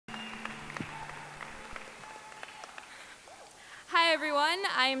Hi everyone,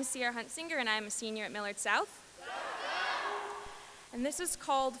 I am Sierra Huntsinger and I am a senior at Millard South. And this is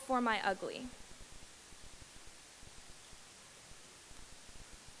called For My Ugly.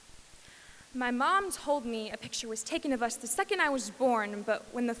 My mom told me a picture was taken of us the second I was born, but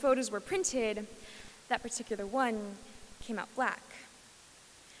when the photos were printed, that particular one came out black.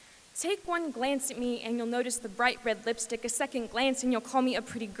 Take one glance at me and you'll notice the bright red lipstick. A second glance and you'll call me a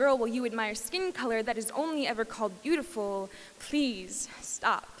pretty girl while you admire skin color that is only ever called beautiful. Please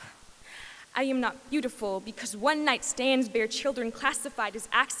stop. I am not beautiful because one-night stands bear children classified as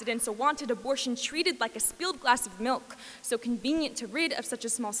accidents, a wanted abortion treated like a spilled glass of milk, so convenient to rid of such a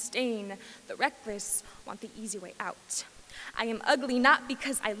small stain. The reckless want the easy way out. I am ugly not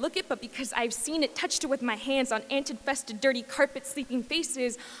because I look it, but because I've seen it, touched it with my hands on ant-infested dirty carpet, sleeping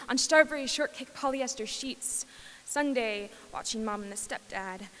faces, on strawberry shortcake polyester sheets. Sunday, watching mom and the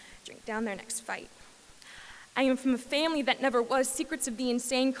stepdad drink down their next fight. I am from a family that never was, secrets of the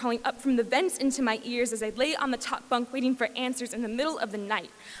insane crawling up from the vents into my ears as I lay on the top bunk waiting for answers in the middle of the night.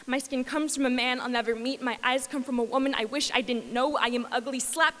 My skin comes from a man I'll never meet. My eyes come from a woman I wish I didn't know. I am ugly,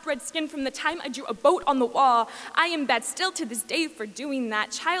 slapped red skin from the time I drew a boat on the wall. I am bad still to this day for doing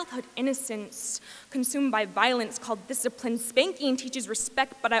that. Childhood innocence, consumed by violence called discipline. Spanking teaches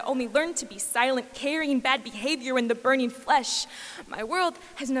respect, but I only learned to be silent, carrying bad behavior in the burning flesh. My world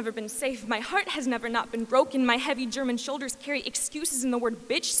has never been safe. My heart has never not been broken. My heavy German shoulders carry excuses in the word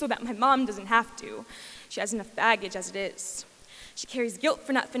bitch so that my mom doesn't have to. She has enough baggage as it is. She carries guilt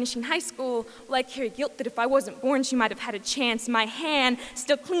for not finishing high school. Well, I carry guilt that if I wasn't born, she might have had a chance. My hand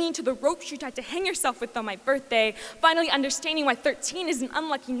still clinging to the rope she tried to hang herself with on my birthday. Finally understanding why 13 is an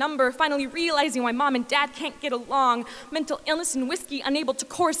unlucky number. Finally realizing why mom and dad can't get along. Mental illness and whiskey unable to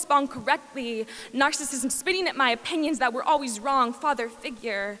correspond correctly. Narcissism spitting at my opinions that were always wrong. Father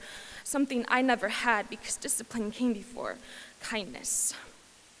figure. Something I never had because discipline came before kindness.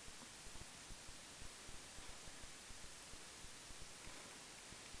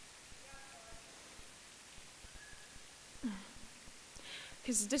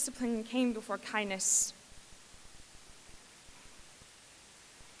 Because discipline came before kindness.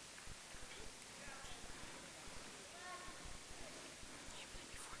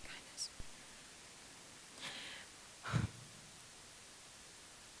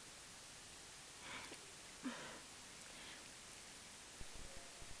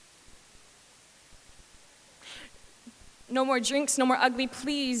 No more drinks, no more ugly,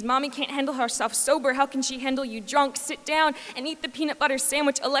 please. Mommy can't handle herself sober. How can she handle you drunk? Sit down and eat the peanut butter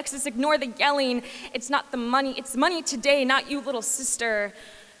sandwich. Alexis, ignore the yelling. It's not the money. It's money today, not you, little sister.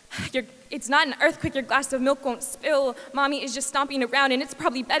 It's not an earthquake. Your glass of milk won't spill. Mommy is just stomping around, and it's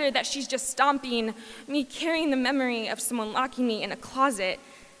probably better that she's just stomping. Me carrying the memory of someone locking me in a closet.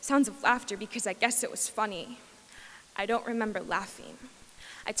 Sounds of laughter because I guess it was funny. I don't remember laughing.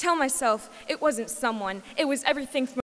 I tell myself it wasn't someone. It was everything from